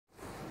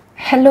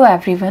Hello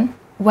everyone,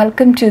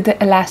 welcome to the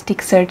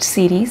Elasticsearch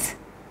series.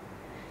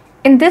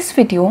 In this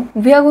video,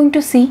 we are going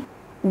to see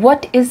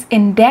what is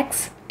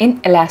index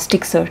in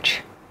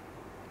Elasticsearch.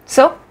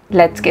 So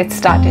let's get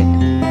started.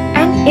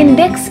 An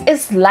index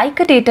is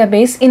like a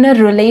database in a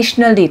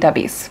relational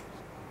database.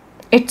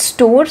 It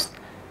stores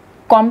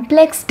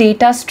complex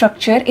data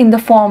structure in the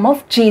form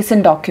of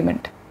JSON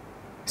document.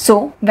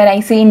 So when I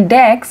say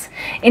index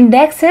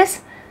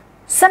is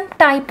some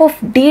type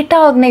of data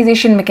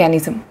organization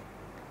mechanism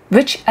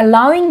which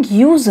allowing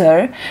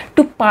user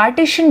to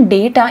partition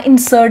data in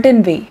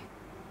certain way.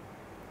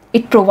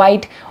 It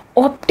provide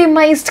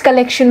optimized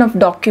collection of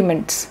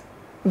documents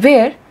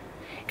where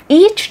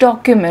each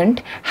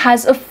document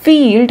has a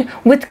field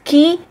with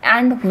key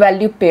and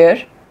value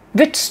pair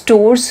which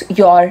stores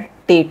your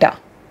data.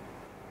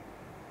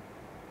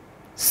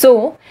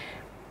 So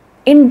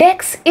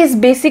index is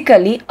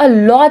basically a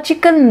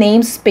logical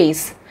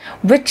namespace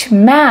which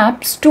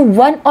maps to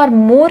one or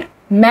more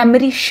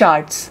memory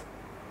shards.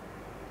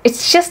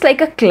 It's just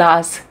like a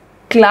class.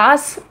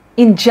 Class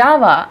in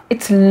Java,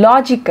 it's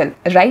logical,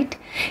 right?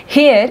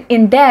 Here,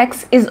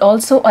 index is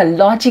also a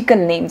logical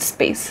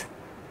namespace.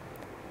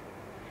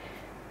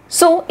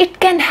 So it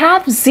can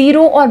have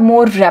 0 or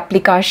more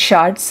replica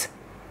shards.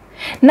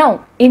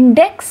 Now,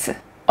 index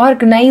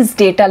organize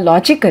data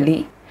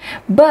logically,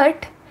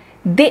 but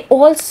they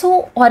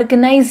also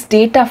organize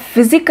data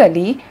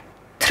physically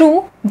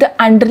through the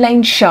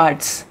underlying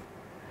shards.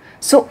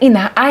 So in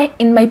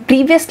my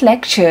previous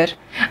lecture,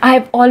 I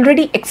have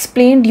already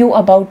explained you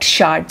about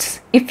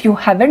shards. If you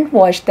haven't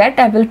watched that,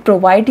 I will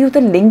provide you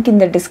the link in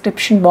the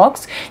description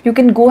box. You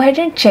can go ahead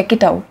and check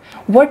it out,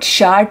 what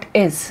shard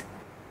is.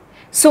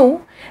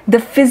 So the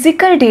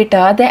physical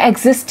data, the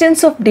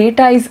existence of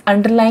data is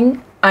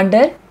underlying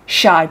under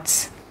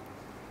shards.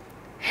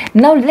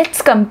 Now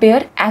let's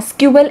compare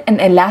SQL and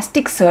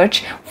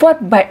Elasticsearch for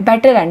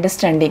better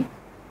understanding.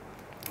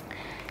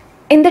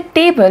 In the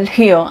table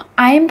here,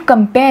 I am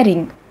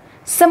comparing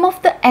some of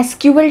the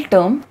SQL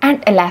term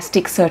and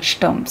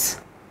Elasticsearch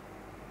terms.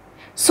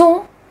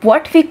 So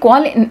what we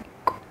call in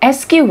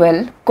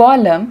SQL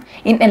column,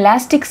 in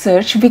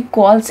Elasticsearch we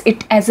calls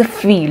it as a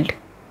field.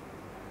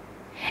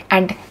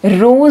 And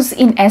rows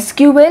in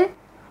SQL,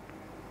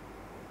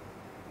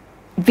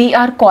 we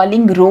are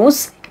calling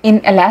rows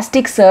in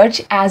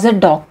Elasticsearch as a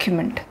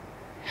document.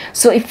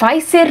 So if I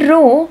say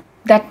row,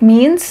 that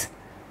means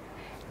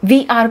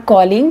we are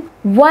calling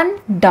one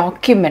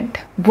document.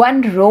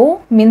 One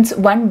row means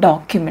one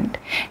document.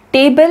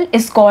 Table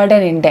is called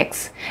an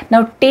index.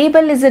 Now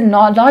table is a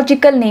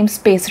logical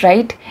namespace,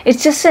 right?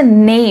 It's just a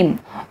name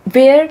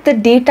where the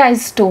data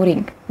is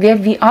storing, where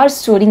we are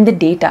storing the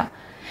data.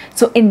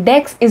 So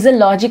index is a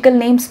logical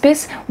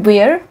namespace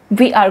where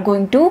we are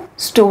going to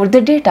store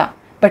the data,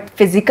 but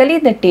physically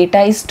the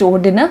data is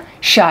stored in a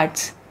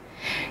shards.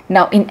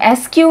 Now in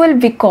SQL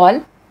we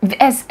call,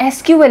 as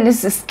SQL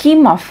is a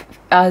schema,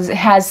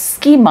 has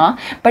schema,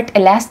 but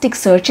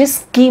Elasticsearch is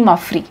schema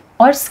free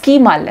or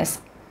schema less.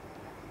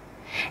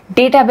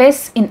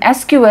 Database in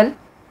SQL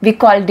we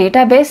call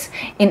database,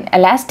 in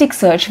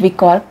Elasticsearch we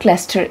call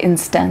cluster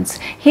instance.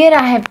 Here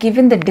I have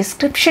given the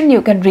description,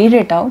 you can read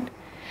it out.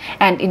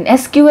 And in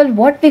SQL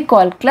what we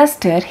call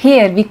cluster,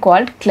 here we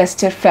call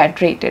cluster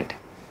federated.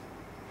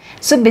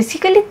 So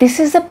basically this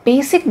is a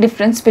basic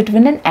difference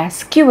between an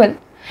SQL,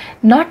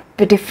 not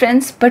the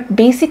difference but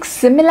basic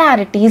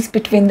similarities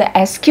between the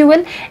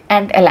SQL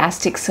and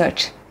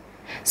Elasticsearch.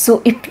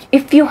 So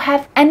if you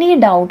have any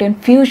doubt in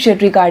future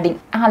regarding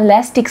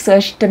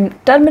Elasticsearch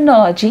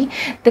terminology,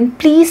 then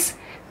please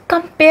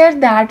compare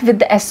that with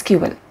the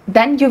SQL.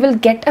 Then you will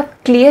get a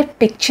clear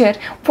picture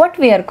what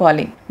we are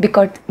calling,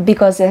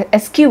 because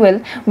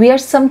SQL we are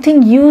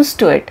something used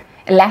to it.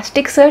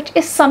 Elasticsearch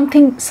is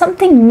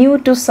something new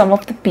to some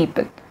of the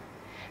people.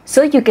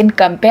 So you can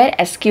compare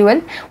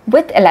SQL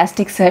with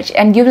Elasticsearch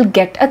and you will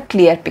get a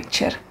clear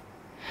picture.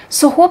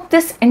 So hope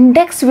this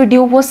index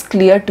video was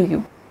clear to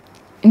you.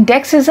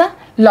 Index is a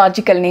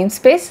logical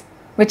namespace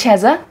which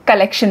has a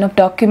collection of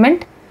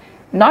document,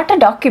 not a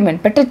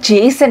document but a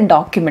JSON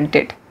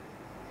documented.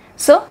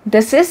 So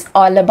this is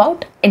all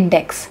about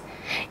index.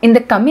 In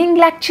the coming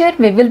lecture,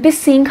 we will be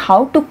seeing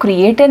how to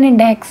create an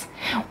index.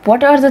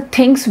 What are the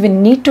things we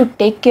need to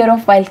take care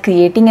of while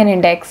creating an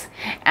index?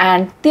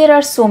 And there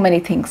are so many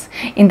things.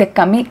 In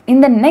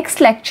the next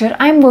lecture,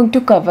 I am going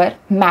to cover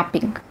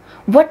mapping.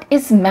 What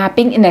is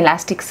mapping in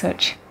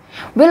Elasticsearch?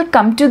 We'll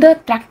come to the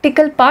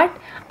practical part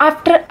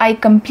after I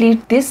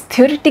complete this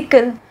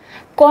theoretical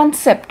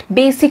concept,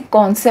 basic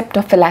concept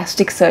of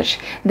Elasticsearch.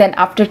 Then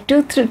after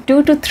 2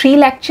 to 3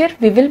 lecture,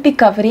 we will be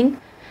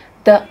covering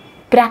the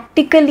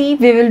practically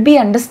we will be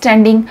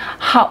understanding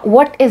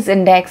what is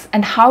index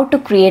and how to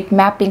create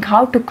mapping,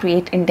 how to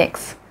create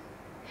index.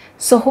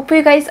 So hope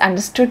you guys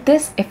understood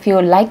this. If you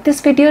like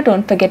this video,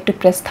 don't forget to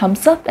press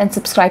thumbs up and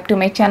subscribe to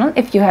my channel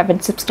if you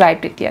haven't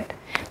subscribed it yet.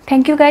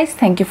 Thank you guys.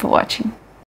 Thank you for watching.